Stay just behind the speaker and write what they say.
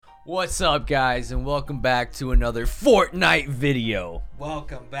What's up, guys, and welcome back to another Fortnite video.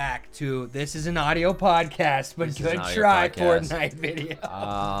 Welcome back to This is an Audio Podcast, but This is an good audio try podcast. Fortnite video.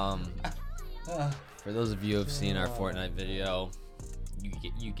 For those of you who have seen our Fortnite video,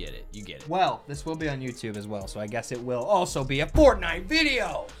 you get it. Well, this will be on YouTube as well, so I guess it will also be a Fortnite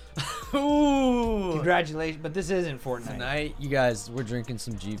video. Ooh. Congratulations, but this isn't Fortnite. Tonight, you guys, we're drinking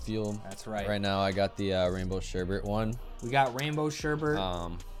some G Fuel. That's right. Right now, I got the Rainbow Sherbet one. We got Rainbow Sherbet,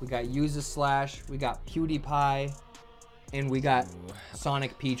 we got Use a Slash, we got PewDiePie, and we got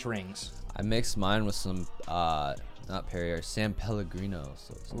Sonic Peach Rings. I mixed mine with some, not Perrier, San Pellegrino.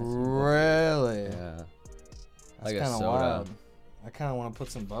 So it's nice and Really? bubbly. Yeah. That's Like a kind of soda. wild. I kind of want to put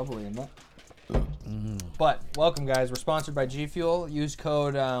some bubbly in that. But welcome, guys. We're sponsored by G Fuel. Use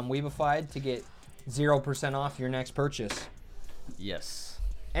code Weebified to get 0% off your next purchase. Yes.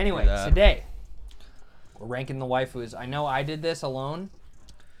 Anyway, Do that. today we're ranking the waifus. I know I did this alone.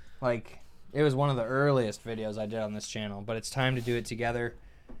 Like, it was one of the earliest videos I did on this channel, but it's time to do it together.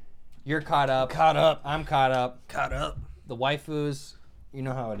 You're caught up. I'm caught up. The waifus, you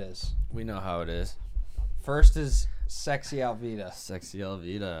know how it is. We know how it is. First is Sexy Alvida. Sexy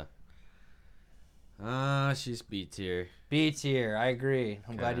Elvita. She's B tier. B tier. I agree.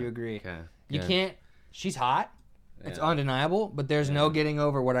 I'm glad Okay, you agree. Okay. You good. can't. She's hot. It's Yeah. undeniable, but there's no getting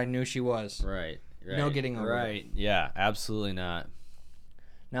over what I knew she was. Right. No getting over it. Right. Yeah. Absolutely not.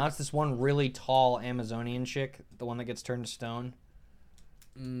 Now it's this one really tall Amazonian chick, the one that gets turned to stone.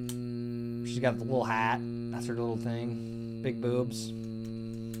 She's got the little hat. That's her little thing. Big boobs. I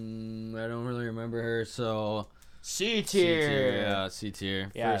don't really remember her. So C C tier. tier. Yeah. C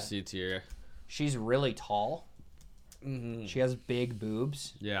tier. Yeah. First C tier. She's really tall. Mm-hmm. She has big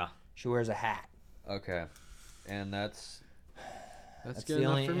boobs. Yeah. She wears a hat. Okay. And that's That's good the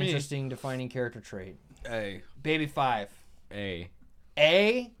enough only for me. interesting defining character trait. A. Baby 5. A.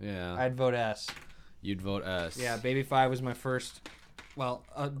 A? Yeah. I'd vote S. You'd vote S. Yeah, Baby 5 was my first. Well,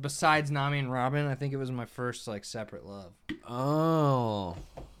 besides Nami and Robin, I think it was my first like separate love. Oh.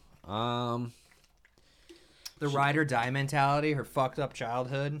 The ride or die mentality, her fucked up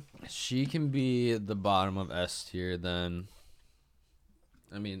childhood. She can be the bottom of S tier then.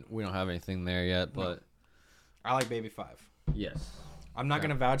 I mean, we don't have anything there yet, but I like Baby 5. yes. I'm not Okay.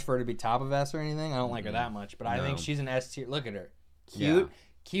 gonna vouch for her to be top of S or anything. I don't like her that much, but I think No. she's an S tier. Look at her, cute,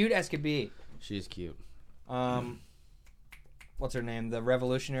 cute as could be. She's cute. What's her name? The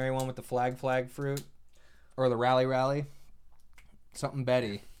revolutionary one with the flag fruit, or the rally? Something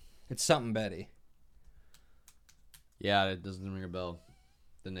Betty. It's something Betty. Yeah, it doesn't ring a bell.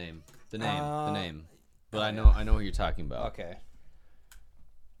 The name. The name. But oh, I know who you're talking about. Okay.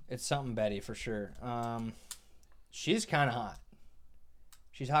 It's something Betty for sure. She's kind of hot.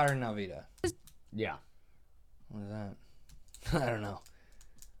 She's hotter than Alvida. Yeah. What is that? I don't know.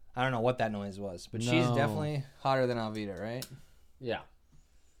 I don't know what that noise was, but she's No. definitely hotter than Alvida, right? Yeah.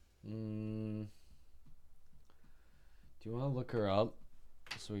 Do you want to look her up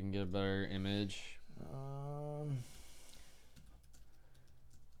so we can get a better image?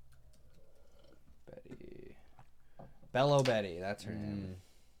 Betty. Bello Betty, that's her name.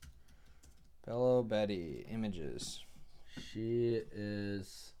 Bello Betty, images. She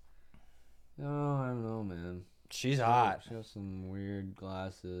is. Oh, I don't know, man. She's hot. She has some weird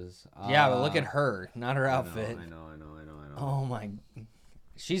glasses. Yeah, but look at her, not her outfit. I know. Oh my.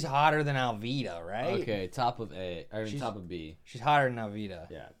 She's hotter than Alvida, right? Okay, top of A. I mean, She's- top of B. She's hotter than Alvida.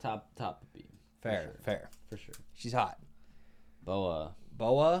 Yeah, top of B. Fair, fair. For sure. She's hot. Boa.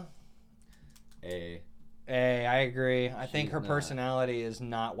 Boa? A. Hey, I agree. I think She's her not. personality is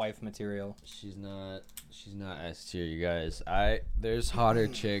not wife material. She's not S tier, you guys. There's hotter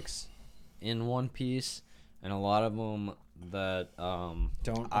chicks in One Piece, and a lot of them that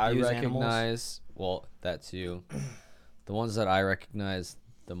Don't I abuse recognize. animals. Well, that too. The ones that I recognize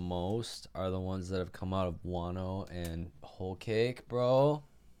the most are the ones that have come out of Wano and Whole Cake, bro.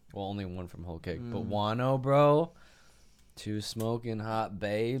 Well, only one from Whole Cake, but Wano, bro. Two smoking hot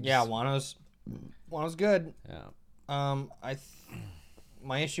babes. Yeah, Wano's good. Yeah.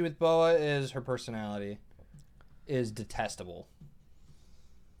 My issue with Boa is her personality is detestable.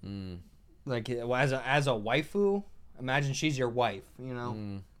 Like as a waifu, imagine she's your wife, you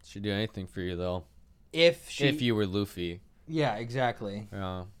know? She'd do anything for you though. If If you were Luffy. Yeah, exactly.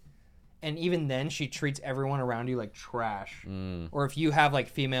 Yeah. And even then she treats everyone around you like trash. Mm. Or if you have like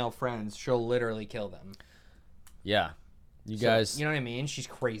female friends, she'll literally kill them. Yeah. You So, guys you know what I mean? She's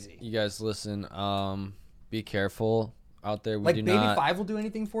crazy. You guys listen, be careful out there. We Like do Baby not 5 will do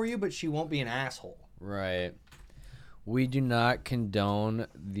anything for you, but she won't be an asshole. Right. We do not condone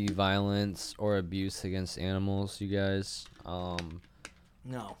the violence or abuse against animals, you guys.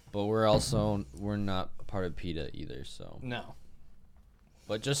 No. But we're not a part of PETA either, so. No.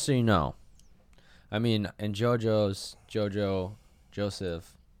 But just so you know, I mean, in JoJo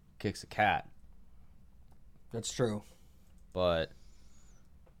Joseph kicks a cat, That's true. but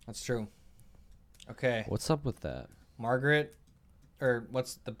That's true. Okay. what's up with that? Margaret, or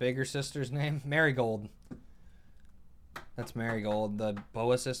what's the bigger sister's name? Marigold. That's Marigold, the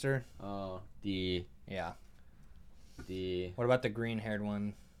Boa sister. Oh, Yeah. the What about the green-haired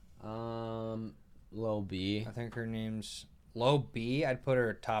one? low B. I think her name's Low B. I'd put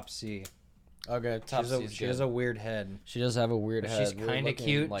her top C. Okay, top C. She has a weird head. She does have a weird head. She's kind of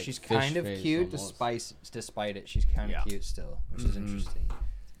cute. Like She's fish kind of face cute almost. despite it. She's kind of cute still, which is interesting.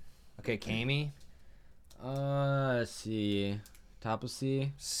 Okay, Kami. Let's see. Top of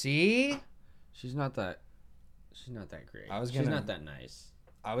C. C. She's not that great. She's gonna- not that nice.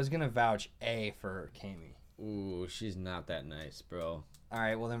 I was gonna vouch A for Kami. Ooh, she's not that nice, bro. All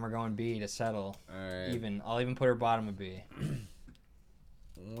right, well then we're going B to settle. All right. Even. I'll even put her bottom of B.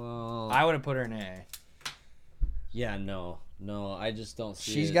 Well, I would have put her in A. yeah, no, I just don't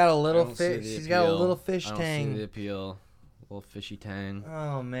see. She's it. got a little I don't see fish. the She's got a appeal. little fish I don't tang. see the appeal. Little fishy tang.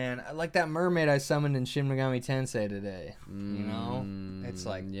 Oh man, I like that mermaid I summoned in Shin Megami Tensei today. You know, it's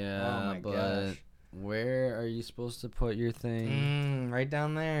like, yeah, oh my but gosh. where are you supposed to put your thing? Right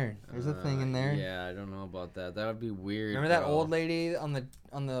down there. There's a thing in there. Yeah, I don't know about that. That would be weird. Remember that bro. old lady on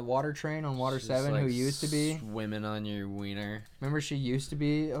the water train on Water She's 7 who like used to be? swimming on your wiener. Remember she used to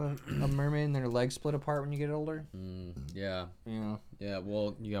be a mermaid and their legs split apart when you get older? Yeah, Yeah. yeah.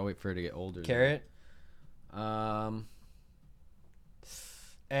 Well, you gotta wait for her to get older. though. Carrot.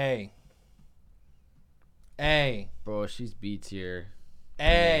 A. A. Bro, she's B tier.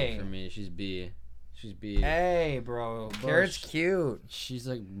 A. For me, she's B. She's B. A, bro. Carrot's cute. She's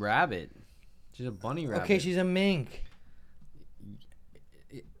like rabbit. She's a bunny rabbit. Okay, she's a mink.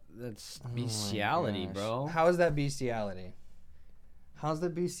 That's Oh my bestiality, gosh. bro. How is that bestiality? How's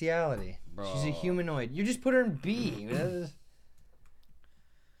that bestiality? She's a Bro. humanoid. You just put her in B.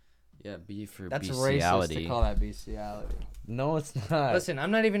 Yeah, B for That's bestiality. racist to call that bestiality. No, it's not. Listen,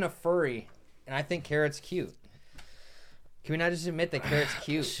 I'm not even a furry, and I think Carrot's cute. Can we not just admit that Carrot's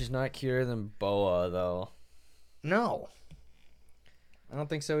cute? She's not cuter than Boa, though. No. I don't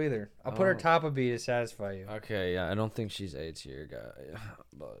think so either. I'll put her Oh. top of B to satisfy you. Okay, yeah, I don't think she's A tier, guy.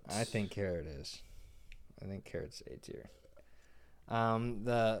 But I think Carrot is. I think Carrot's A tier.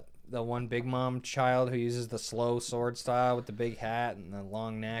 The one Big Mom child who uses the slow sword style with the big hat and the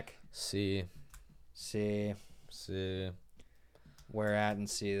long neck. C. C. Where at in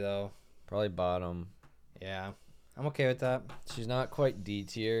C though? Probably bottom. Yeah, I'm okay with that. She's not quite D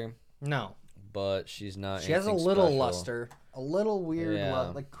tier, No, but she's not. she has a anything little special. luster, a little weird, Yeah.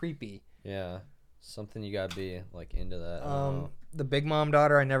 like creepy. Yeah, something you gotta be like into that. I don't know. The Big Mom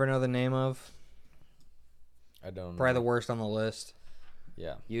daughter, I never know the name of. I don't know. Probably the worst on the list.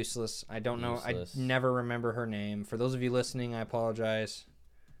 Yeah. Useless. I don't know. Useless. I never remember her name. For those of you listening, I apologize.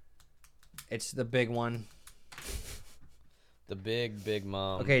 It's the big one. The big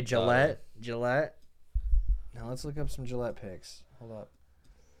mom. Okay, daughter. Gillette. Now let's look up some Gillette pics. Hold up.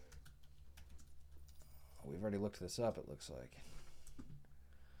 We've already looked this up, it looks like.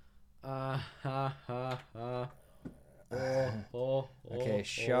 Okay,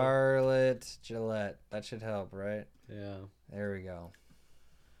 Charlotte Gillette. That should help, right? Yeah. There we go.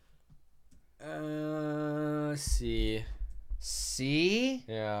 C. C?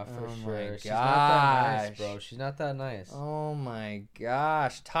 Yeah, for Oh sure. my She's not that nice, gosh. bro. She's not that nice. Oh my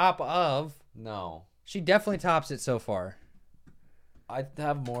gosh. Top of. No. She definitely tops it so far. I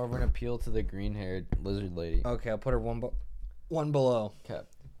have more of an appeal to the green-haired lizard lady. Okay, I'll put her one below. Okay.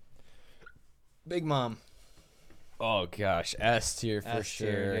 Big Mom. Oh gosh, S tier for S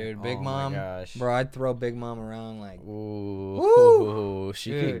tier, sure, dude. Big oh Mom. My gosh. Bro, I'd throw Big Mom around like. Ooh, Woo! she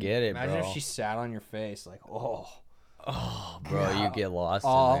Dude, could get it, imagine bro. if she sat on your face, like, oh, Bro, you get lost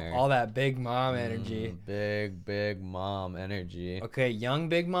in there. all that Big Mom energy. Big mom energy. Okay, young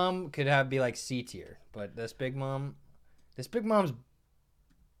Big Mom could be like C tier, but this Big Mom's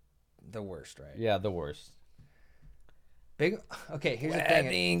the worst, right? Yeah, the worst. Okay, here's the thing.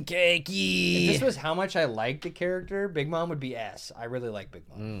 Wedding cakey. If this was how much I liked the character, Big Mom would be S. I really like Big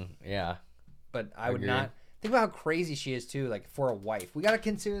Mom, Yeah. but I would Agree. not. Think about how crazy she is too. Like for a wife, we gotta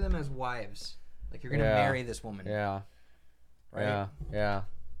consider them as wives. Like you're gonna Yeah. marry this woman, Yeah. right? Yeah.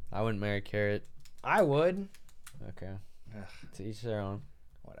 I wouldn't marry Carrot. I would. Okay. Ugh. To each their own.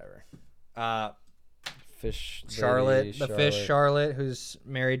 Whatever. Fish. Charlotte, lady, the fish Charlotte, who's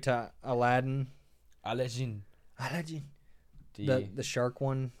married to Aladdin. Aladdin. Aladdin. D. The shark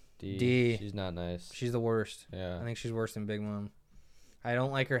one. D. D. She's not nice. She's the worst. Yeah. I think she's worse than Big Mom. I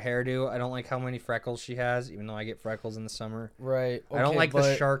don't like her hairdo. I don't like how many freckles she has, even though I get freckles in the summer. Right. I don't like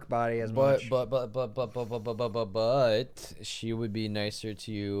the shark body as much. But she would be nicer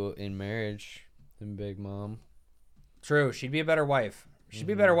to you in marriage than Big Mom. True. She'd be a better wife. She'd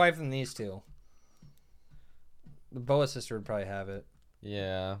be a better wife than these two. The Boa sister would probably have it.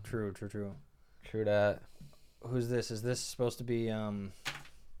 Yeah. True. True that. Who's this? Is this supposed to be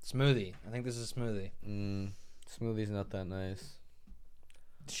Smoothie? I think this is Smoothie. Smoothie's not that nice.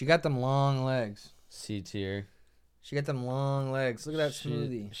 She got them long legs. C tier. She got them long legs. Look at that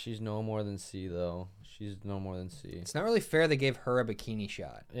Smoothie. She's no more than C though. She's no more than C. It's not really fair they gave her a bikini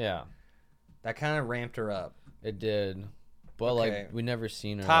shot. Yeah. That kind of ramped her up. It did. But Okay. like we never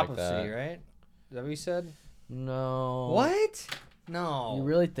seen her Top like of that. C, right? Is that what you said? No. What? No. You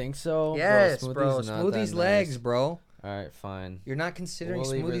really think so? Yes, Bro, bro. Smoothie's not Smoothie's that legs, nice. bro. Alright, fine. You're not considering We'll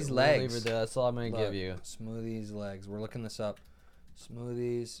leave Smoothie's her- legs. We'll leave her there. That's all I'm gonna Look, give you. Smoothie's legs. We're looking this up.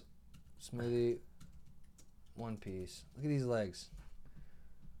 Smoothie, one piece. Look at these legs.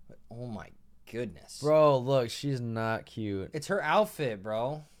 Oh my goodness. Bro, look, she's not cute. It's her outfit,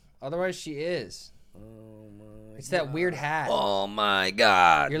 bro. Otherwise, she is. Oh my It's that weird hat. Oh my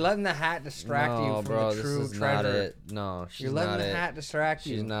god. You're letting the hat distract you from bro, the true this is treasure. not it. No, she's You're letting not the it. hat distract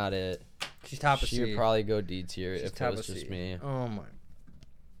you. She's not it. She's top of She C. would probably go D tier She's if it top was of just C. me. Oh my.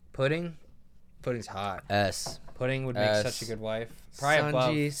 Pudding? Pudding's hot. S. Pudding would make S. such a good wife. Probably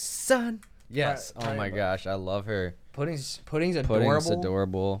above. Sanji Sun. Yes. Probably Oh my above. gosh, I love her. Pudding's adorable. Pudding's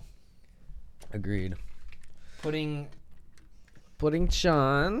adorable. Agreed. Pudding. Pudding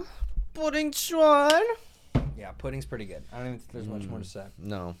Sean. Pudding Sean. Yeah, pudding's pretty good. I don't even think there's much more to say.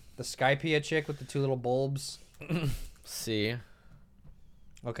 No. The Skypea chick with the two little bulbs. C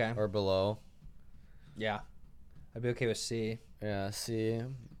Okay. or below. Yeah. I'd be okay with C. Yeah, C.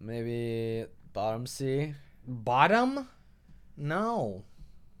 Maybe bottom C. Bottom? No.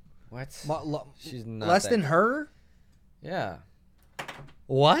 What? She's not less that- than her? Yeah.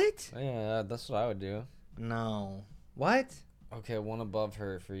 What? Yeah, that's what I would do. No. What? Okay, one above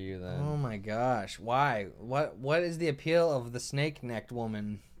her for you then. Oh my gosh. Why? What is the appeal of the snake-necked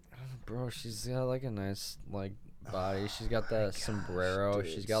woman? Bro, she's got like a nice like body. She's got the sombrero.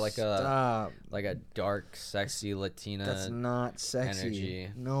 Dude, She's got like a stop. like a dark, sexy Latina. That's not sexy. energy.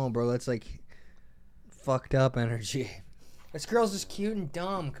 No, bro, that's like fucked up energy. This girl's just cute and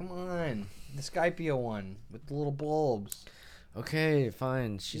dumb. Come on. The Skypea one with the little bulbs. Okay,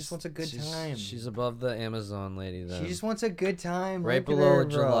 fine. She just wants a good she's- time. She's above the Amazon lady then. She just wants a good time. right Look at below her,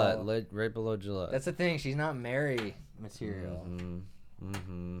 bro. Gillette. Right below Gillette. That's the thing. She's not Mary material.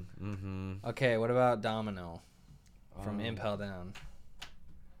 Okay, what about Domino from Impel Down?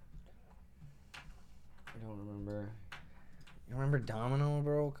 I don't remember. You remember Domino,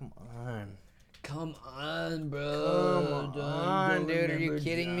 bro? Come on. Come on, bro. Come on, dude. Are you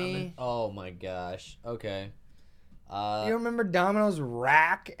kidding me? Oh my gosh. Okay. You remember Domino's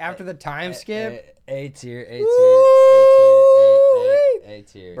rack after the time skip? A tier. A tier. Woo! A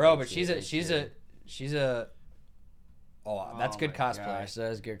tier. Bro, but she's a. Oh, that's good cosplay. Gosh,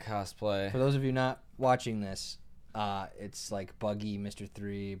 that is good cosplay. For those of you not watching this, it's like Buggy, Mr.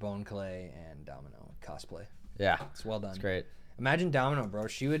 3, Bone Clay, and Domino cosplay. Yeah, It's well done. it's great. Imagine Domino, bro.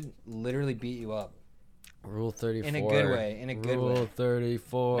 She would literally beat you up. Rule 34. In a good way. In a good way. Rule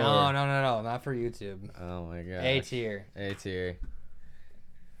 34. No, not for YouTube. Oh my god. A tier. A tier.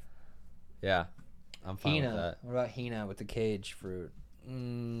 Yeah, I'm fine with Hina. that. What about Hina with the cage fruit? You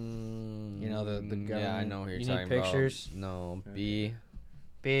know the government. Yeah, I know who you're You talking need pictures? about. No, B.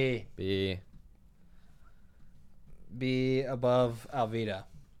 B above Alvida.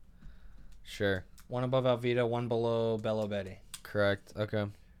 Sure. One above Alvida, one below Bello Betty. Correct. Okay.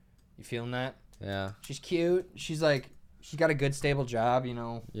 You feeling that? Yeah. She's cute. She's got a good stable job, you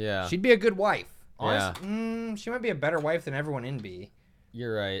know. Yeah. She'd be a good wife. Yeah. She might be a better wife than everyone in B.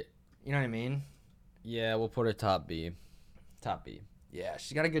 You're right. You know what I mean? Yeah, we'll put her top B. Top B. Yeah,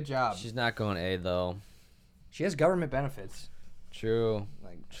 she's got a good job. She's not going A though. She has government benefits. True.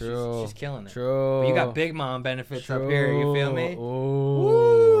 Like True. she's killing it. True. But you got big mom benefits up here. You feel me?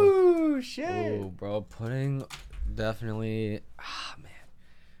 Ooh. Woo, shit. Ooh, bro. Pudding definitely. Ah, man.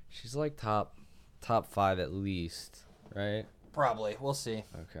 She's like top 5 at least, right? Probably. We'll see.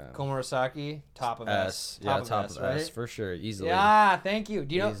 Okay. Komurasaki, top of S. Yeah, top of right? S for sure, easily. Yeah, thank you.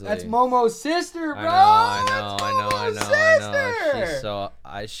 Do you know Easily. that's Momo's sister, bro? I know. Sister. She's so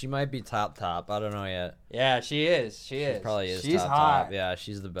she might be top. I don't know yet. Yeah, she is. She is. Probably is She's top. hot. Yeah,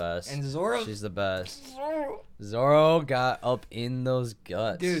 she's the best. And Zoro. She's the best. Zoro got up in those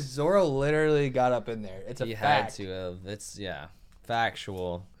guts. Dude, Zoro literally got up in there. It's a he fact. had to have. It's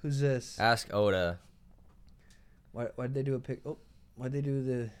factual. Who's this? Ask Oda. Why did they do a pic? Oh, Why'd they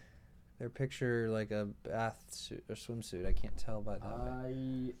do their picture like a bath suit or swimsuit? I can't tell by that.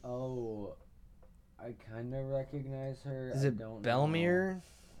 I kind of recognize her. Is it Belmere?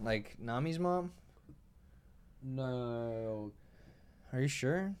 Like Nami's mom? No. Are you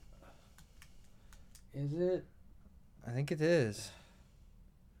sure? Is it? I think it is.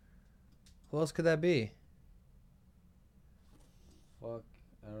 Who else could that be? Fuck,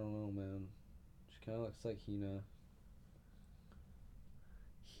 I don't know, man. She kind of looks like Hina.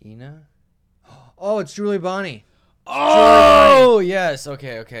 Hina? Oh, it's Julie Bonnie. Oh, yes.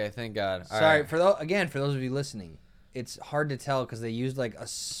 Okay. Thank God. All Sorry right. for those of you listening. It's hard to tell because they used like a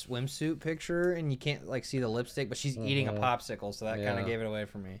swimsuit picture and you can't like see the lipstick, but she's eating a popsicle, so that kind of gave it away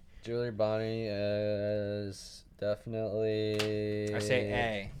for me. Julie Bonnie is definitely. I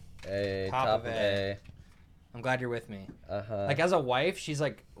say A. A. Top Top of of A. A. I'm glad you're with me. Like as a wife, she's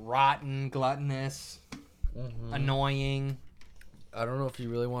like rotten, gluttonous, annoying. I don't know if you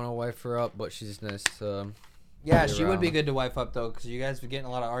really want to wife her up, but she's nice. Yeah, she would be good to wife up though, because you guys would get in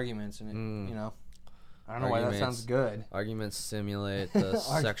a lot of arguments, and it, I don't know why that sounds good. Arguments simulate the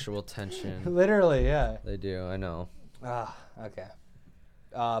sexual tension. Literally, yeah. They do. I know. Okay.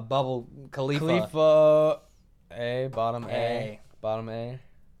 Bubble Khalifa. Khalifa A. Bottom A. Bottom A.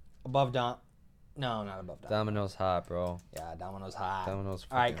 Above Dom. No, not above Dom. Domino's hot, bro. Yeah, Domino's hot. Domino's.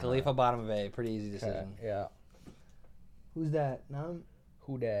 All right, Khalifa hot. bottom of A. Pretty easy decision. Okay, yeah. Who's that? Nam?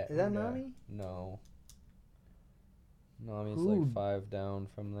 Who dat? Is that Nami? No. Nami's Who? like 5 down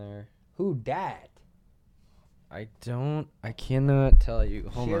from there. Who dat? I cannot tell you.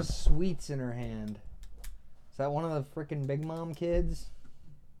 Hold She on. has sweets in her hand. Is that one of the freaking Big Mom kids?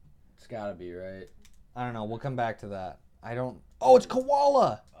 It's gotta be, right? I don't know. We'll come back to that. I don't. Oh, it's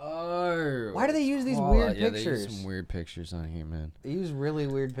Koala. Oh. Why do they use these Koala. weird Yeah, pictures? they use some weird pictures on here, man. They use really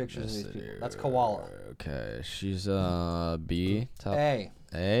weird pictures Yes, of they these people. do. That's Koala. Okay, she's B. Top A.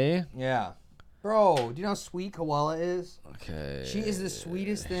 A. Yeah. Bro, do you know how sweet Koala is? Okay. She is the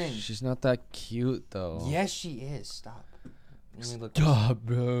sweetest thing. She's not that cute though. Yes, she is. Stop. Let me look. Stop,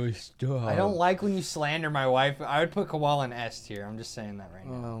 bro. Stop. I don't like when you slander my wife. I would put Koala in S tier. I'm just saying that right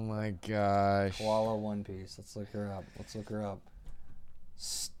now. Oh my gosh. Koala One Piece. Let's look her up.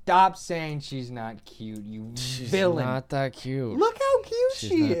 Stop saying she's not cute, you She's villain. not that cute. Look how cute She's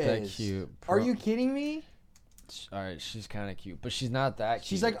she not is. that cute. Are you kidding me? All right, she's kind of cute, but she's not that cute.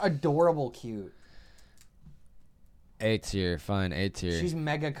 She's like adorable cute. A tier, fine. A tier. She's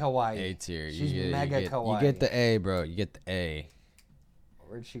mega kawaii. A tier. She's mega kawaii. You get the A, bro. You get the A.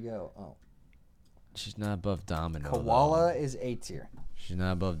 Where'd she go? Oh. She's not above Domino. Koala though. is A tier. She's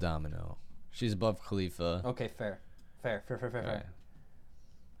not above Domino. She's above Khalifa. Okay, fair. Fair. Right.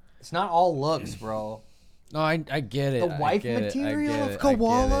 It's not all looks, bro. No, I get it. The wife material of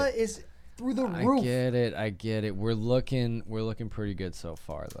Koala is through the roof. I get it. We're looking pretty good so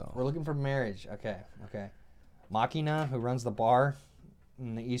far, though. We're looking for marriage. Okay. Makina, who runs the bar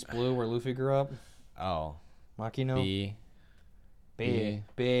in the East Blue where Luffy grew up. Oh. Makino. B.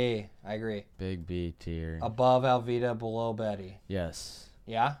 B. I agree. Big B tier. Above Alvida, below Betty. Yes.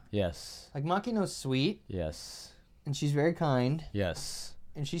 Yeah? Yes. Like, Makino's sweet, Yes. and she's very kind, Yes.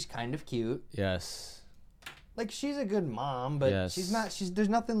 and she's kind of cute. Yes. Like, she's a good mom, but Yes. there's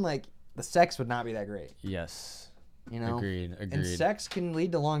nothing like, the sex would not be that great, Yes. you know? Agreed. And sex can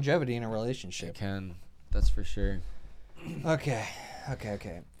lead to longevity in a relationship. It can. That's for sure. Okay.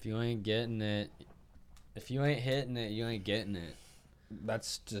 If you ain't getting it, if you ain't hitting it, you ain't getting it.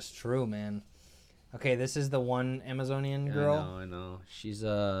 That's just true, man. Okay, this is the one Amazonian girl. I know. She's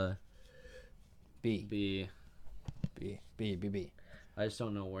B. B. B. I just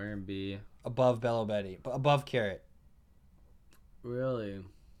don't know where in B. Above Bello Betty. Above Carrot. Really?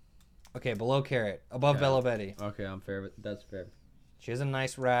 Okay, below Carrot. Above Okay. Bello Betty. Okay, I'm fair. But that's fair. She has a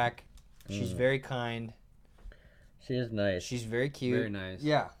nice rack. She's very kind. She is nice. She's very cute. Very nice.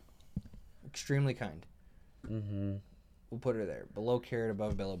 Yeah. Extremely kind. Mm-hmm. We'll put her there. Below Carrot,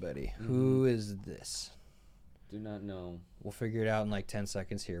 above Bello Betty. Who is this? Do not know. We'll figure it out in like 10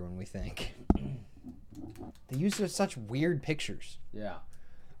 seconds here when we think. They use such weird pictures. Yeah.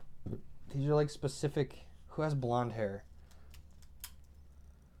 These are like specific. Who has blonde hair?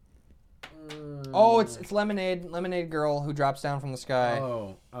 Oh, it's Lemonade. Lemonade girl who drops down from the sky.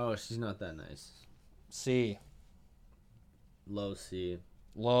 Oh, she's not that nice. C. Low C.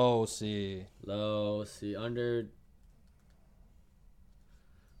 Low C. Low C. Under.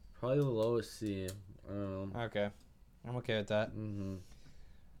 Probably the lowest C. I don't know. Okay. I'm okay with that.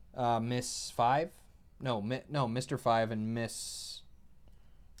 Mm-hmm. Miss 5? No, Mr. 5 and Miss...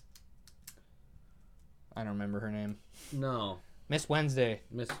 I don't remember her name. No. Miss Wednesday.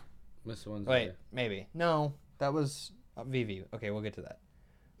 Miss Wednesday. Wait, maybe. No, that was Vivi. Okay, we'll get to that.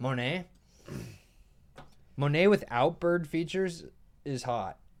 Monet. Monet without bird features is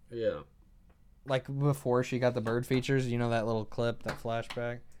hot. Yeah. Like before she got the bird features, you know that little clip, that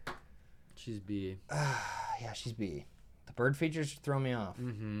flashback? She's B. Yeah, she's B. The bird features throw me off.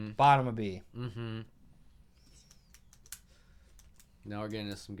 Mm-hmm. Bottom of B. Mm-hmm. Now we're getting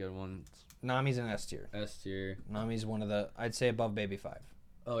to some good ones. Nami's an S tier. S tier. Nami's one of the, I'd say above Baby 5.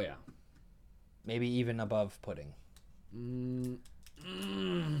 Oh, yeah. Maybe even above Pudding.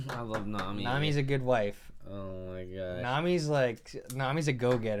 I love Nami. Nami's a good wife. Oh, my God. Nami's a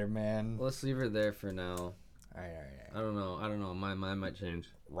go-getter, man. Let's leave her there for now. All right. I don't know. My mind might change.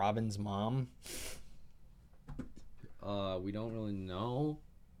 Robin's mom. We don't really know.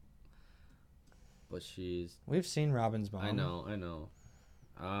 But she's... We've seen Robin's mom. I know.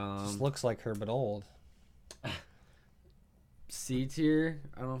 Just looks like her, but old. C tier?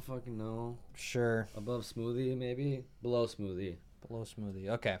 I don't fucking know. Sure. Above Smoothie, maybe? Below Smoothie. Below Smoothie.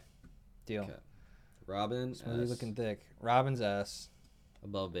 Okay. Deal. Okay. Robin, Smoothie S. looking thick. Robin's S.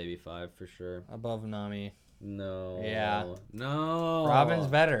 Above Baby 5 for sure. Above Nami. No. Yeah. No. Robin's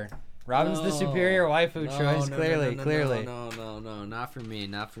better. Robin's the superior waifu choice, clearly. No, not for me.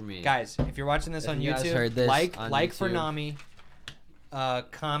 Guys, if you're watching this If on you guys YouTube, heard this like on for YouTube. Nami,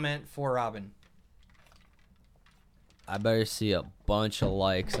 comment for Robin. I better see a bunch of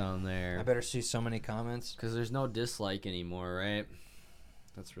likes on I there. better see so many comments. Because there's no dislike anymore, right?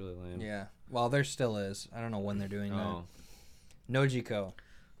 That's really lame. Yeah. Well, there still is. I don't know when they're doing Oh. that. Nojiko.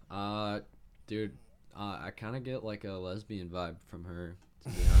 Dude, I kind of get like a lesbian vibe from her, to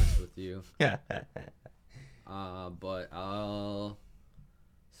be honest with you. Yeah. But I'll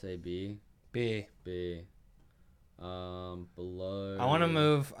say B. B. Below. I want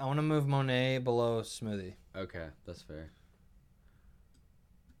to move Monet below Smoothie. Okay, that's fair.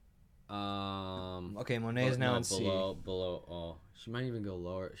 Okay, Monet is now in C. Below. Oh, she might even go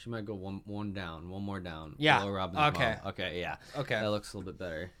lower. She might go one more down. Yeah. Below Robin's Okay. mom. Okay. Yeah. Okay. That looks a little bit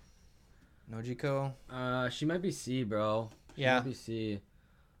better. Nojiko. She might be C, bro. She Yeah. might be C.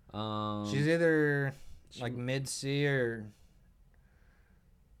 She's either like mid C or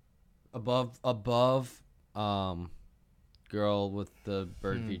above. Girl with the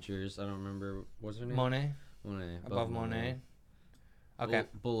bird features. I don't remember. What's her name? Monet. Monet. Above Monet. Okay.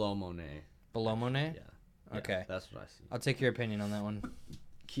 Below Monet. Below Monet. Yeah. Okay. That's what I see. I'll take your opinion on that one.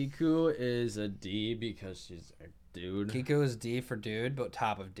 Kiku is a D because she's a dude. Kiku is D for dude, but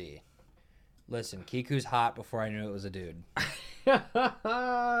top of D. Listen, Kiku's hot before I knew it was a dude.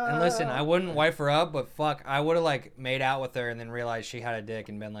 And listen, I wouldn't wife her up, but fuck, I would have like made out with her and then realized she had a dick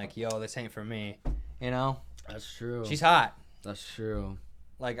and been like, yo, this ain't for me. You know? That's true. She's hot. That's true.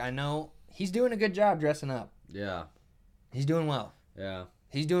 Like, I know he's doing a good job dressing up. Yeah. He's doing well. Yeah.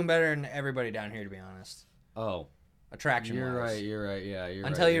 He's doing better than everybody down here, to be honest. Oh. Attraction You're right. Yeah.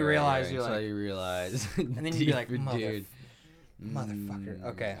 Until you realize you're until like- you realize. And then you'd be like, dude. motherfucker.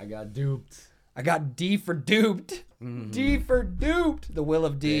 Okay. I got duped. I got D for duped. D for duped. The will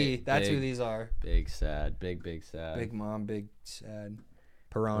of D. Big, That's who big. these are. Big sad. Big sad. Big mom, big sad.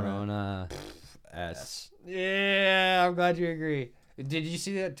 Perona. Corona. S. Yeah, I'm glad you agree. Did you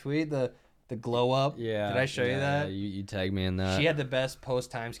see that tweet? The glow up? Yeah. Did I show you that? You tagged me in that. She had the best post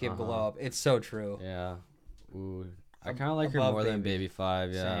time skip glow up. It's so true. Yeah. Ooh. I kind of like her Above more than Baby. Baby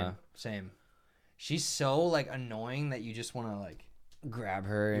 5. Yeah. Same. She's so like annoying that you just want to like Grab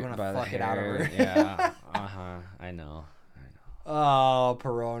her You wanna by the fuck it out of hair. her. Yeah. I know. Oh,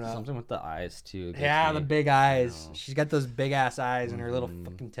 Perona. Something with the eyes too. gets Yeah, me. the big eyes. know. She's got those big ass eyes and her little Mhm.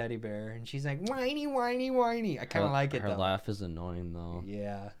 fucking teddy bear, and she's like whiny, whiny, whiny. I kind of like it Her though. laugh is annoying though.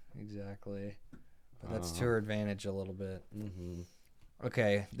 Yeah, exactly. But that's Uh. to her advantage a little bit. Mm-hmm.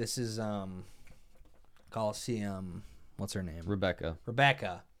 Okay, this is Coliseum. What's her name? Rebecca.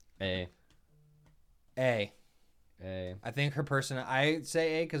 Rebecca. A. A. A. I think her I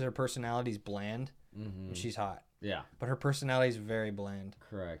say A because her personality's bland Mm-hmm. and she's hot, Yeah. but her personality's very bland.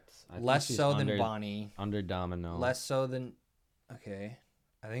 Correct. I think Less she's so under, than Bonnie. Under Domino. Less so than. Okay,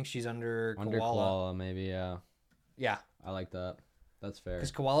 I think she's under Under Koala. Koala, maybe. Yeah. Yeah, I like that. That's fair.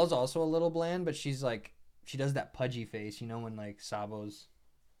 because Koala's also a little bland, but she's like she does that pudgy face, you know, when like Sabo's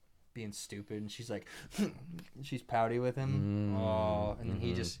being stupid and she's like she's pouty with him. Oh, and then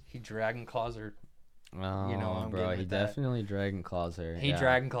he dragon claws her. Oh, you know, I'm bro, getting he at that. definitely Dragon Claws her. He yeah.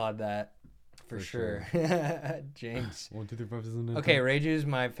 dragon clawed that for For sure. Jinx. 1, 2, 3, 4, 5, 6, 7, 8, Okay, Reiju's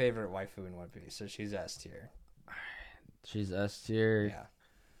my favorite waifu in One Piece, so she's S tier. She's S tier. Yeah.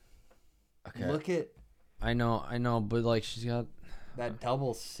 Okay. Look at I know, but like she's got. that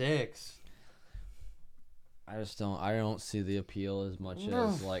double 6. I don't see the appeal as much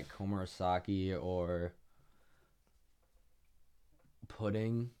as like Komurasaki or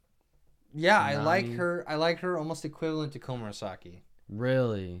pudding. Yeah, I like Nani. her. I like her almost equivalent to Komurasaki.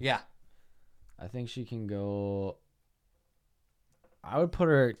 Really? Yeah. I think she can go. I would put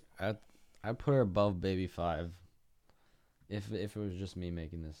her at. I'd put her above Baby 5. If it was just me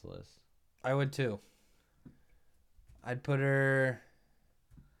making this list. I would too. I'd put her.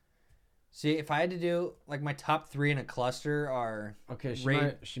 See, if I had to do like my top 3 in a cluster are Okay,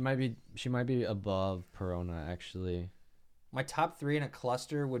 Ra- she might be above Perona actually. my top 3 in a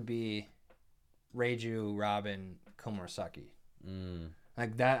cluster would be Reiju, Robin, Komurasaki.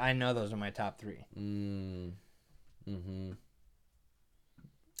 Like that, I know those are my top 3. Mm-hmm.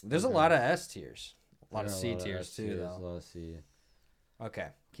 There's Okay. a lot of S tiers, a lot of Yeah, C lot tiers S too, tiers, though. A lot of C. Okay,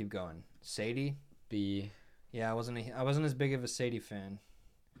 keep going. Sadie. B. Yeah, I wasn't as big of a Sadie fan.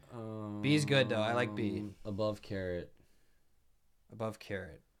 B's good though. I like B. Above Carrot. Above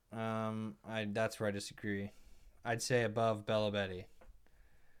Carrot. That's where I disagree. I'd say above Bella Betty.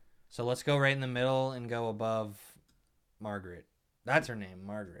 So let's go right in the middle and go above Margaret. That's her name,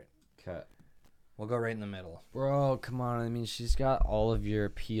 Margaret. Okay. We'll go right in the middle. Bro, come on. I mean, she's got all of your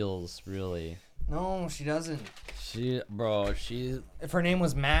appeals, really. No, she doesn't. She's. If her name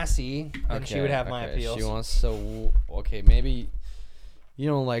was Massey, then she would have my appeals. She wants to. Okay, maybe you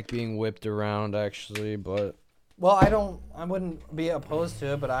don't like being whipped around, actually, but Well, I wouldn't be opposed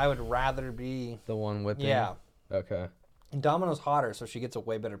to it, but I would rather be. the one whipping. Yeah. Okay. And Domino's hotter, so she gets a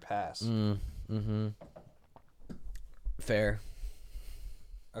way better pass. Mm-hmm. Fair.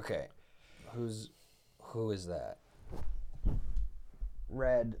 Okay. Who is that?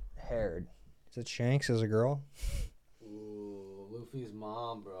 Red haired. Is it Shanks as a girl? Ooh, Luffy's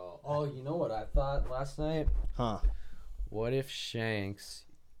mom, bro. Oh, you know what I thought last night? Huh. What if Shanks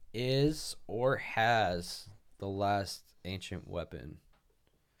is or has the last ancient weapon?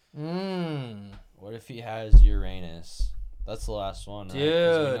 What if he has Uranus? That's the last one, right?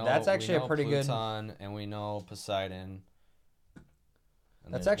 'Cause Dude, that's actually a pretty good- Pluton, and we know Poseidon.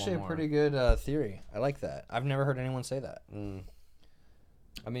 And That's there's actually a one pretty good theory. I like that. I've never heard anyone say that. more.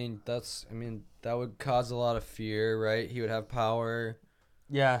 I mean, that would cause a lot of fear, right? He would have power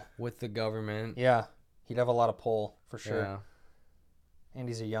Yeah. with the government. Yeah. He'd have a lot of pull, for sure. Yeah. And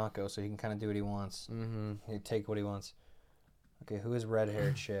he's a Yonko, so he can kind of do what he wants. Mm-hmm. He'd take what he wants. Okay, who is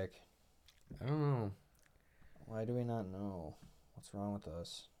red-haired chick? I don't know. Why do we not know? What's wrong with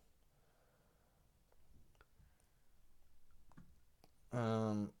us? I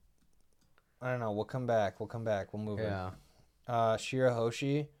don't know. We'll come back. We'll move it. Yeah.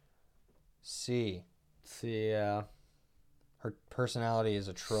 Shirahoshi. C. See, yeah. Her personality is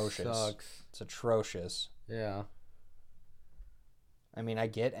atrocious. Sucks. It's atrocious. Yeah. I mean, I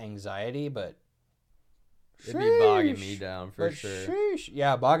get anxiety, but It'd be bogging sheesh. me down for But sure. sheesh.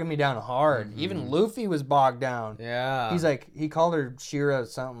 Yeah, bogging me down hard. Even Luffy was bogged down. Yeah. He's like, he called her Shira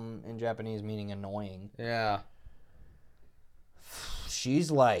something in Japanese meaning annoying. Yeah.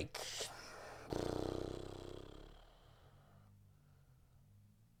 She's like,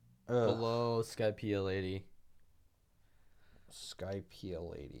 Below Skypea lady.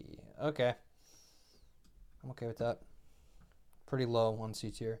 Skypea lady. Okay. I'm okay with that. Pretty low on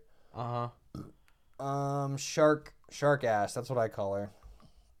C tier. Uh-huh. Shark ass. That's what I call her.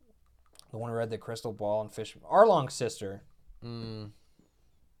 The one who read the crystal ball and fish. Arlong's sister.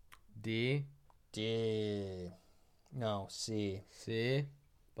 D. D. No, C. C.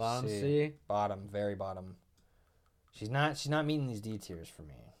 Bottom C. Bottom, very bottom. She's not meeting these D tiers for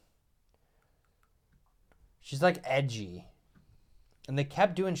me. She's like edgy. And they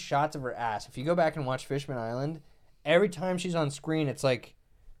kept doing shots of her ass. If you go back and watch Fishman Island, every time she's on screen, it's like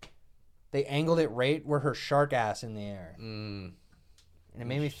they angled it right where her shark ass in the air. And it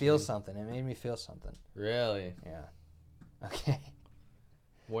made me feel something. Really? Yeah. Okay.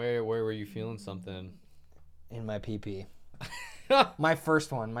 Where were you feeling something? In my PP. My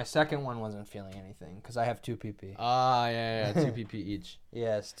first one. My second one wasn't feeling anything because I have 2 PP. Yeah. 2 PP each.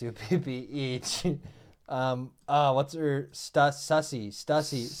 Yes, 2 PP each. What's her Sussy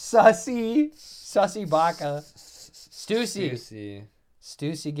Baka.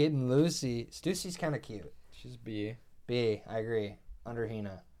 Stussy getting Lucy. Stussy's kind of cute. She's B. B, I agree. Under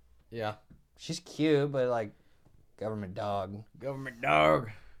Hina. Yeah. She's cute, but like government dog. Government dog.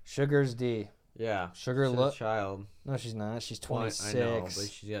 Sugar's D. Yeah. Sugar She's look. a child. No, she's not. She's 26. I know, but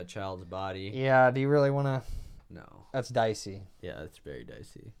she's got a child's body. Yeah, do you really want to? No. That's dicey. Yeah, it's very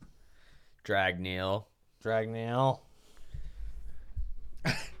dicey. Dragneil. Dragnail.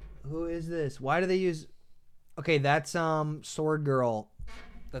 Who is this? Why do they use? Okay, that's Sword Girl.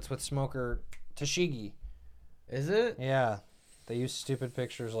 That's with Smoker Tashigi. Is it? Yeah, they use stupid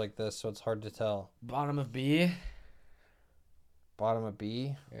pictures like this, so it's hard to tell. Bottom of B. Bottom of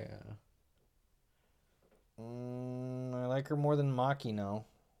B. Yeah. I like her more than Makino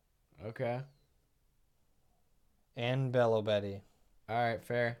Okay. and Bello Betty. All right,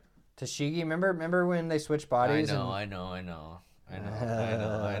 fair. Tashigi, remember when they switched bodies? I know.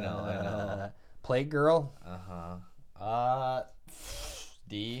 Plate Girl?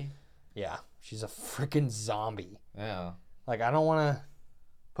 D. Yeah, she's a freaking zombie. Yeah. Like, I don't want to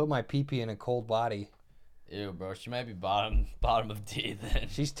put my pee-pee in a cold body. Ew, bro. She might be bottom of D then.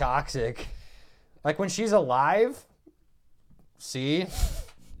 She's toxic. Like, when she's alive, see?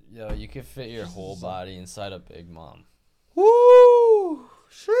 Yo, you could fit your whole body inside a Big Mom. Woo!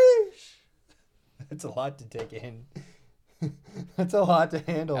 Sheesh. That's a lot to take in. That's a lot to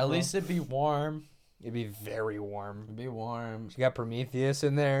handle. At bro. least it'd be warm. It'd be very warm. It'd be warm. She got Prometheus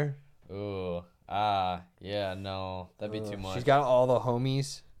in there. Ooh. Yeah, no. That'd be too much. She's got all the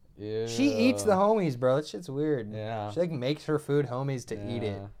homies. Yeah. She eats the homies, bro. That shit's weird. Yeah. She like makes her food homies to eat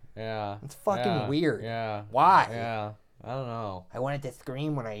it. Yeah. It's fucking weird. Yeah. Why? Yeah. I don't know. I want it to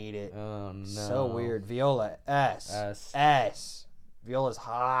scream when I eat it. Oh, no. So weird. Viola, S. Viola's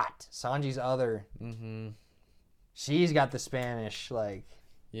hot. Sanji's other. Mm-hmm. She's got the Spanish, like,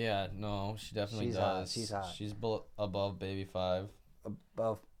 Yeah, no, she definitely She's hot. does. She's hot. She's above Baby 5.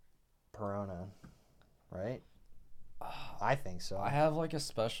 above Perona, right? I think so. I have like a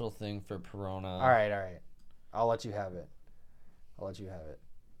special thing for Perona. All right. I'll let you have it.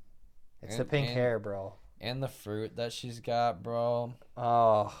 It's the pink hair, bro. And the fruit that she's got, bro.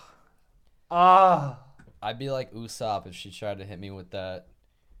 Oh. I'd be like Usopp if she tried to hit me with that.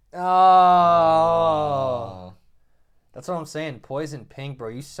 Oh. That's what I'm saying. Poison pink, bro.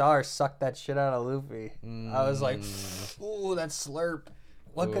 You saw her suck that shit out of Luffy. I was like, ooh, that slurp.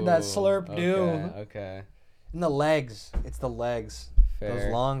 What could that slurp do? Okay. And the legs. It's the legs. Fair.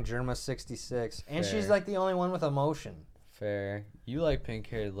 Those long Germa 66. And she's like the only one with emotion. Fair. You like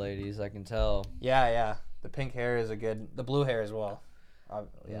pink-haired ladies, I can tell. Yeah. The pink hair is a good... The blue hair as well.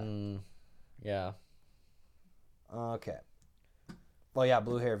 Yeah. Yeah. Okay. Well, yeah,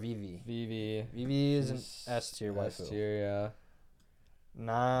 blue hair, Vivi. Vivi is an S tier waifu. S tier, yeah.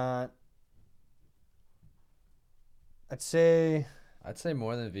 Not... I'd say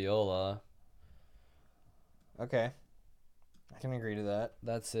more than Viola. Okay. I can agree to that.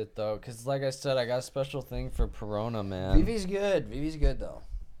 That's it, though. Because, like I said, I got a special thing for Perona, man. Vivi's good, though.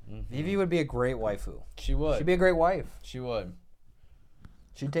 Mm-hmm. Vivi would be a great waifu. She would. She'd be a great wife. She would.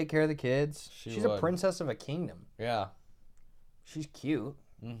 She'd take care of the kids. She's would. a princess of a kingdom. Yeah. She's cute.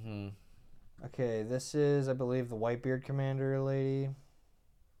 Mm-hmm. Okay, this is, I believe, the Whitebeard commander lady.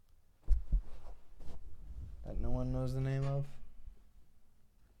 That no one knows the name of?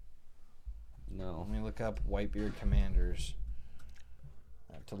 No. Let me look up Whitebeard commanders.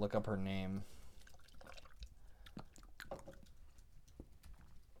 I have to look up her name.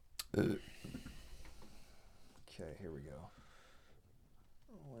 Okay, here we go.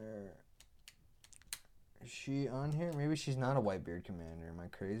 Where is she on here? Maybe she's not a Whitebeard commander. Am I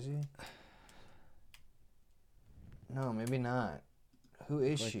crazy? No, maybe not. Who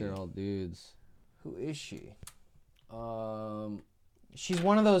is she? They're all dudes. Who is she? She's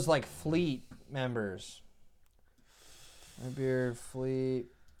one of those like fleet members. Whitebeard fleet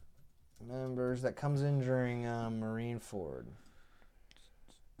members that comes in during Marineford.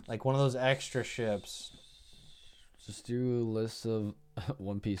 Like one of those extra ships. Just do a list of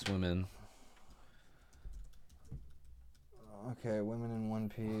One Piece women. Okay, women in One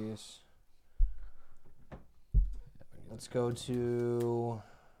Piece. Let's go to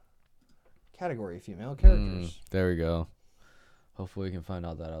category female characters. There we go. Hopefully we can find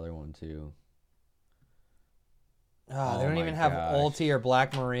out that other one too. They Oh don't my even have gosh. Ulti or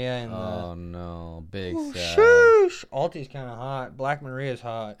Black Maria in Oh no, big the... sad. Sheesh! Ulti's kind of hot. Black Maria's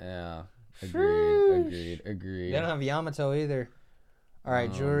hot. Yeah. Sheesh. Agreed. They don't have Yamato either. All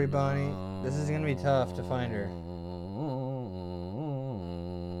right, Jewelry Bonnie. This is going to be tough to find her.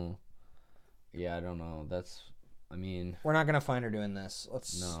 Yeah, I don't know. We're not going to find her doing this.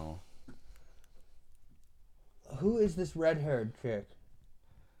 No. Who is this red-haired chick?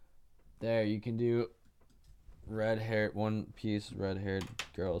 There, you can do One Piece red-haired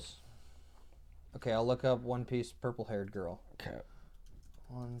girls. Okay, I'll look up One Piece purple-haired girl. Okay.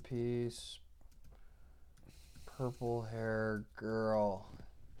 One Piece purple-haired girl.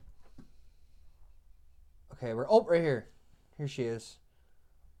 Okay, right here. Here she is.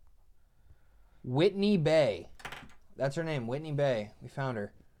 Whitney Bay. That's her name, Whitney Bay. We found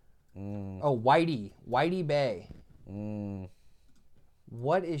her. Oh, Whitey Bay.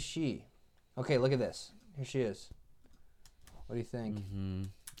 What is she? Okay, look at this. Here she is. What do you think?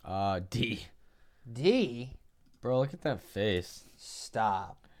 D. D? Bro, look at that face.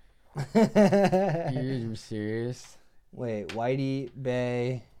 Stop. You're serious? Wait, Whitey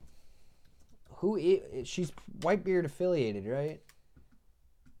Bay. She's Whitebeard affiliated, right?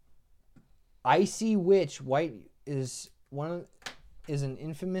 Icy Witch White is an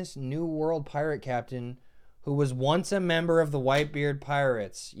infamous New World pirate captain who was once a member of the Whitebeard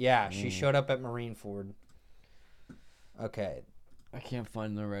Pirates. Yeah, she showed up at Marineford. Okay. I can't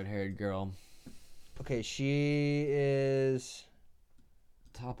find the red-haired girl. Okay, she is...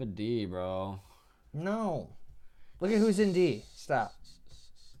 Top of D, bro. No. Look at who's in D. Stop.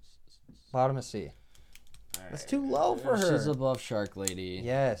 Bottom of C. That's too low for her. She's above Shark Lady.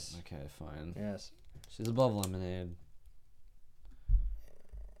 Yes. Okay, fine. Yes. She's above Lemonade.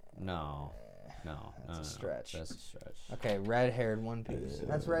 No. That's a stretch. That's a stretch. Okay, red-haired One Piece.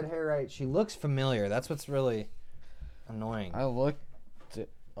 That's red hair, right? She looks familiar. That's what's really annoying. I looked it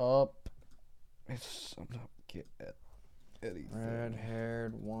up. I'm not getting anything.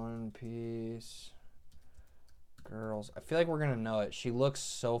 Red-haired One Piece girls. I feel like we're gonna know it. She looks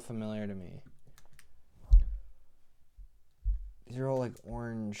so familiar to me. These are all like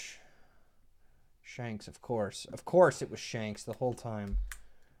orange. Shanks, of course. Of course it was Shanks the whole time.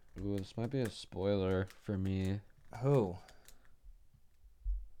 Ooh, this might be a spoiler for me. Who?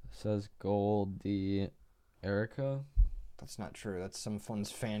 It says Goldie Erica. That's not true. That's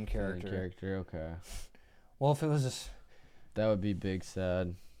someone's fan character. Okay. Well, if it was just... That would be big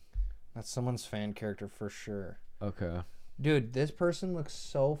sad. That's someone's fan character for sure. Okay. Dude, this person looks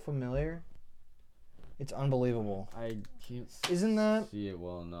so familiar. It's unbelievable. I can't Isn't that... see it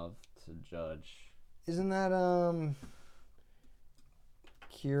well enough to judge. Isn't that,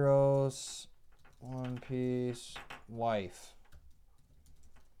 Kiro's One Piece wife?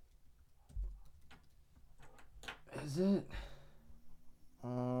 Is it?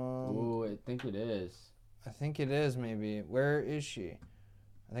 Um, Ooh, I think it is. I think it is, maybe. Where is she?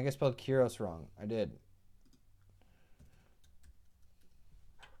 I think I spelled Kiros wrong. I did.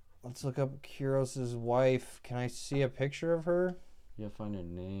 Let's look up Kiros' wife. Can I see a picture of her? You gotta find her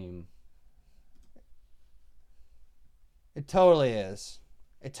name. It totally is.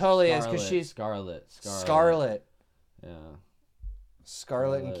 It totally is, because she's... Scarlet. Yeah.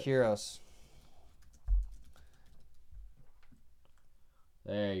 Scarlet and Kiros.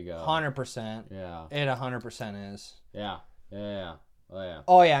 There you go. 100%. Yeah. It 100% is. Yeah. Yeah. Oh, yeah.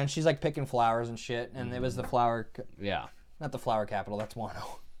 Oh, yeah, and she's, like, picking flowers and shit, and it was the flower... Yeah. Not the flower capital, that's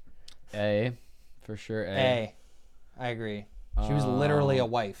Wano. A. For sure, A. A. I agree. She was literally a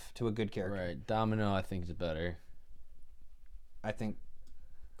wife to a good character. Right. Domino, I think, is better. I think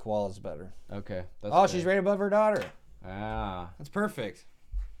Koala's better. Okay. Oh, she's right above her daughter. Ah. That's perfect.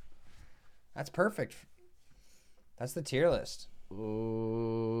 That's perfect. That's the tier list.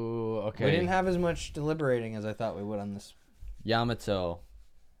 Ooh, okay. We didn't have as much deliberating as I thought we would on this. Yamato.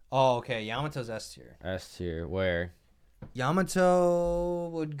 Oh, okay. Yamato's S tier. S tier. Where? Yamato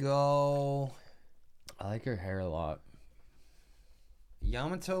would go... I like her hair a lot.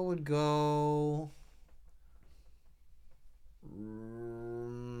 Yamato would go...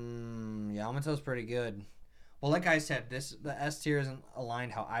 Yamato's pretty good. Well, like I said, the S tier isn't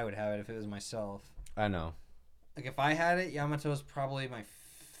aligned how I would have it if it was myself. I know. Like, if I had it, Yamato's probably my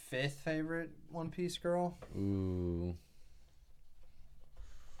 5th favorite One Piece girl. Ooh.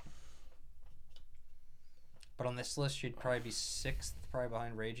 But on this list, she'd probably be 6th, probably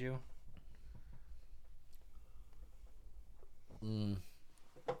behind Reiju.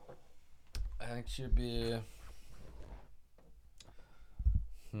 I think she'd be...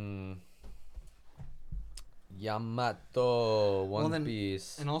 Yamato, One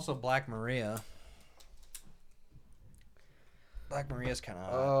Piece. And also Black Maria. Black Maria's kind of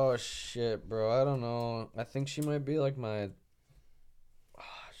hot. Oh, shit, bro. I don't know. I think she might be like my...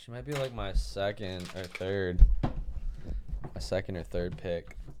 She might be like my second or third. My second or third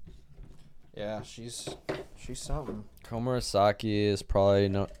pick. Yeah, she's something. Komurasaki is probably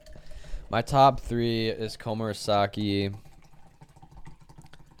no... My top 3 is Komurasaki,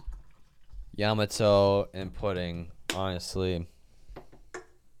 Yamato, and Pudding, honestly.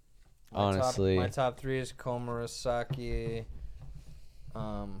 My top 3 is Komurasaki,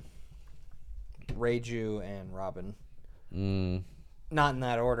 Reiju, and Robin. Not in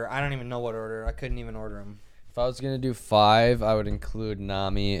that order. I don't even know what order. I couldn't even order them. If I was going to do 5, I would include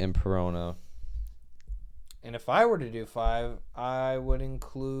Nami and Perona. And if I were to do 5, I would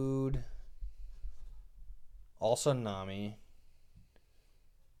include also Nami.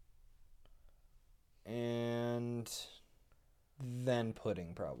 And then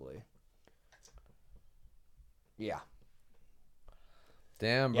Pudding, probably. Yeah.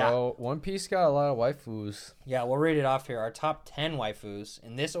 Damn, Yeah. bro. One Piece got a lot of waifus. Yeah, we'll read it off here. Our top 10 waifus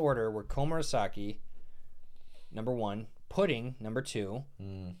in this order were Komurasaki, number 1, Pudding, number 2,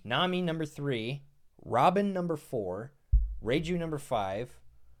 Nami, number 3, Robin, number 4, Reiju, number 5,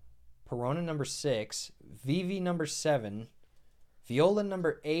 Perona, number 6, Vivi, number 7, Viola,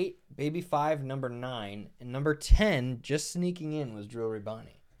 number 8, Baby 5, number 9, and number 10, just sneaking in, was Drill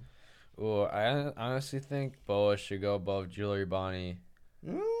Ribani. Ooh, I honestly think Boa should go above Jewelry Bonnie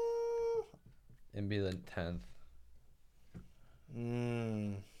and be the 10th.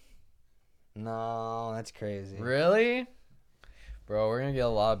 No, that's crazy. Really? Bro, we're going to get a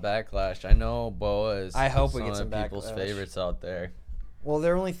lot of backlash. I know Boa is I hope we some get some of people's backlash. favorites out there. Well,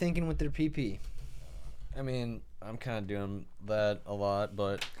 they're only thinking with their PP. I mean, I'm kind of doing that a lot,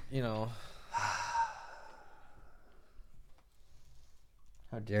 but, you know.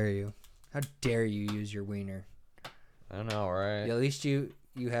 How dare you? How dare you use your wiener? I know, right? At least you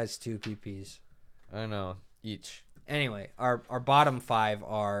has 2 PPs. I know. Each. Anyway, our bottom 5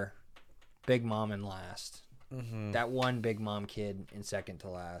 are Big Mom in last. Mm-hmm. That one Big Mom kid in second to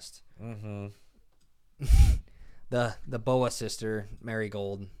last. Mm-hmm. The Boa sister,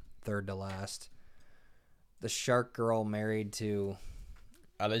 Marigold, third to last. The Shark Girl married to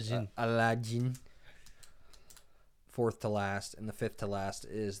Aladdin, fourth to last, and the fifth to last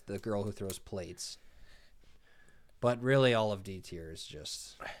is the girl who throws plates. But really, all of D tier is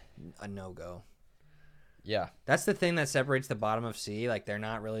just a no-go. Yeah. That's the thing that separates the bottom of C. Like, they're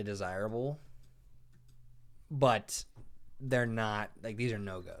not really desirable, but they're not, like, these are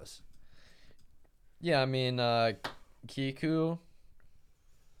no-goes. Yeah, I mean, Kiku.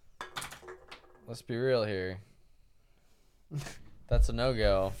 Let's be real here. That's a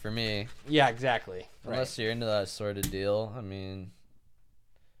no-go for me. Yeah, exactly. Unless you're into that sort of deal. I mean,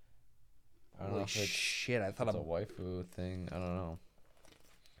 I don't know Holy if it's, shit, I thought it's a of waifu thing. I don't know.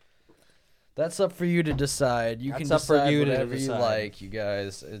 That's up for you to decide. You That's can up for decide you to whatever you decide. like, you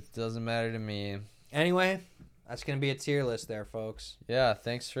guys. It doesn't matter to me. Anyway, that's going to be a tier list there, folks. Yeah,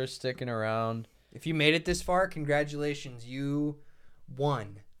 thanks for sticking around. If you made it this far, congratulations. You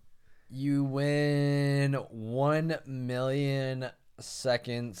won. You win 1 million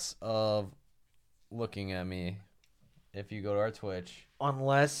seconds of looking at me if you go to our Twitch.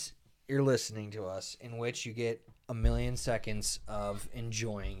 Unless you're listening to us, in which you get 1 million seconds of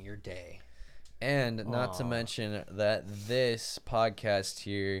enjoying your day. And not to mention that this podcast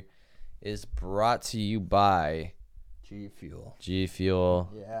here is brought to you by G Fuel. G Fuel.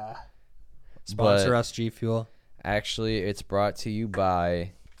 Yeah. Sponsor But us, G Fuel. actually, it's brought to you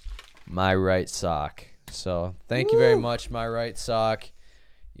by My Right Sock. So thank you very much, My Right Sock.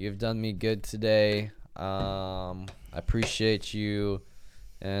 You've done me good today. I appreciate you,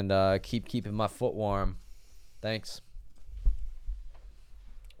 and keep keeping my foot warm. Thanks.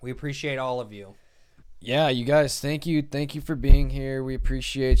 We appreciate all of you. Yeah, you guys, thank you for being here. We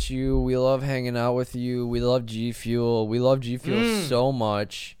appreciate you. We love hanging out with you. We love G Fuel. We love G Fuel so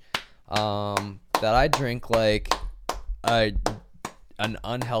much that I drink like an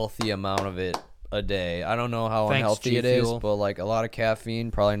unhealthy amount of it a day. I don't know how Thanks, unhealthy G it is, Fuel. but like a lot of caffeine,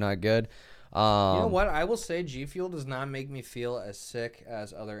 probably not good. You know what? I will say G Fuel does not make me feel as sick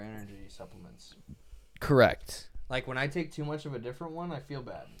as other energy supplements. Correct. Like, when I take too much of a different one, I feel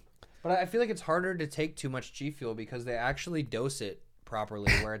bad. But I feel like it's harder to take too much G Fuel because they actually dose it properly,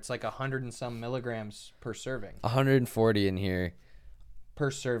 where it's like 100 and some milligrams per serving. 140 in here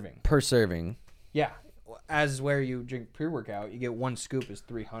Per serving. per serving. Yeah. As where you drink pre-workout, you get 1 scoop is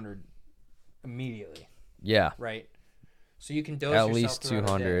 300 immediately, Yeah. right? So you can dose At yourself least throughout a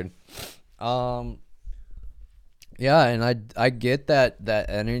 200. day. Yeah, and I get that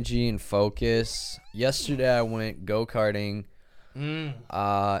energy and focus. Yesterday I went go-karting and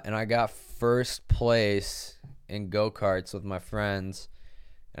I got first place in go-karts with my friends,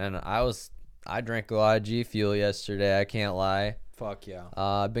 and I drank a lot of G Fuel yesterday, I can't lie. Fuck yeah.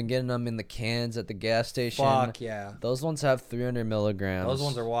 I've been getting them in the cans at the gas station. Fuck yeah. Those ones have 300 milligrams. Those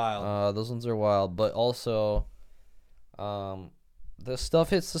ones are wild. Those ones are wild, but also, the stuff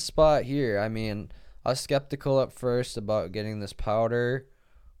hits the spot here. I mean, I was skeptical at first about getting this powder,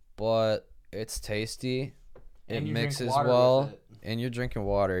 but it's tasty. It And you drink mixes water well, with it. and you're drinking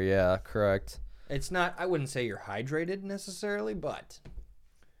water. Yeah, correct. It's not, I wouldn't say you're hydrated necessarily, but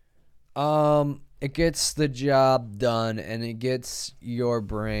It gets the job done, and it gets your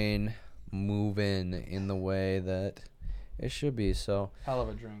brain moving in the way that it should be. So hell of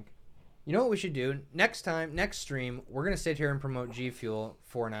a drink. You know what we should do? Next stream, we're going to sit here and promote G Fuel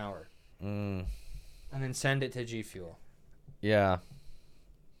for an hour. And then send it to G Fuel. yeah,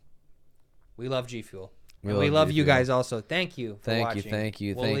 We love G Fuel. We love you guys also. Thank you for watching. Thank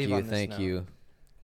you. We'll Thank leave you. on this Thank note. you.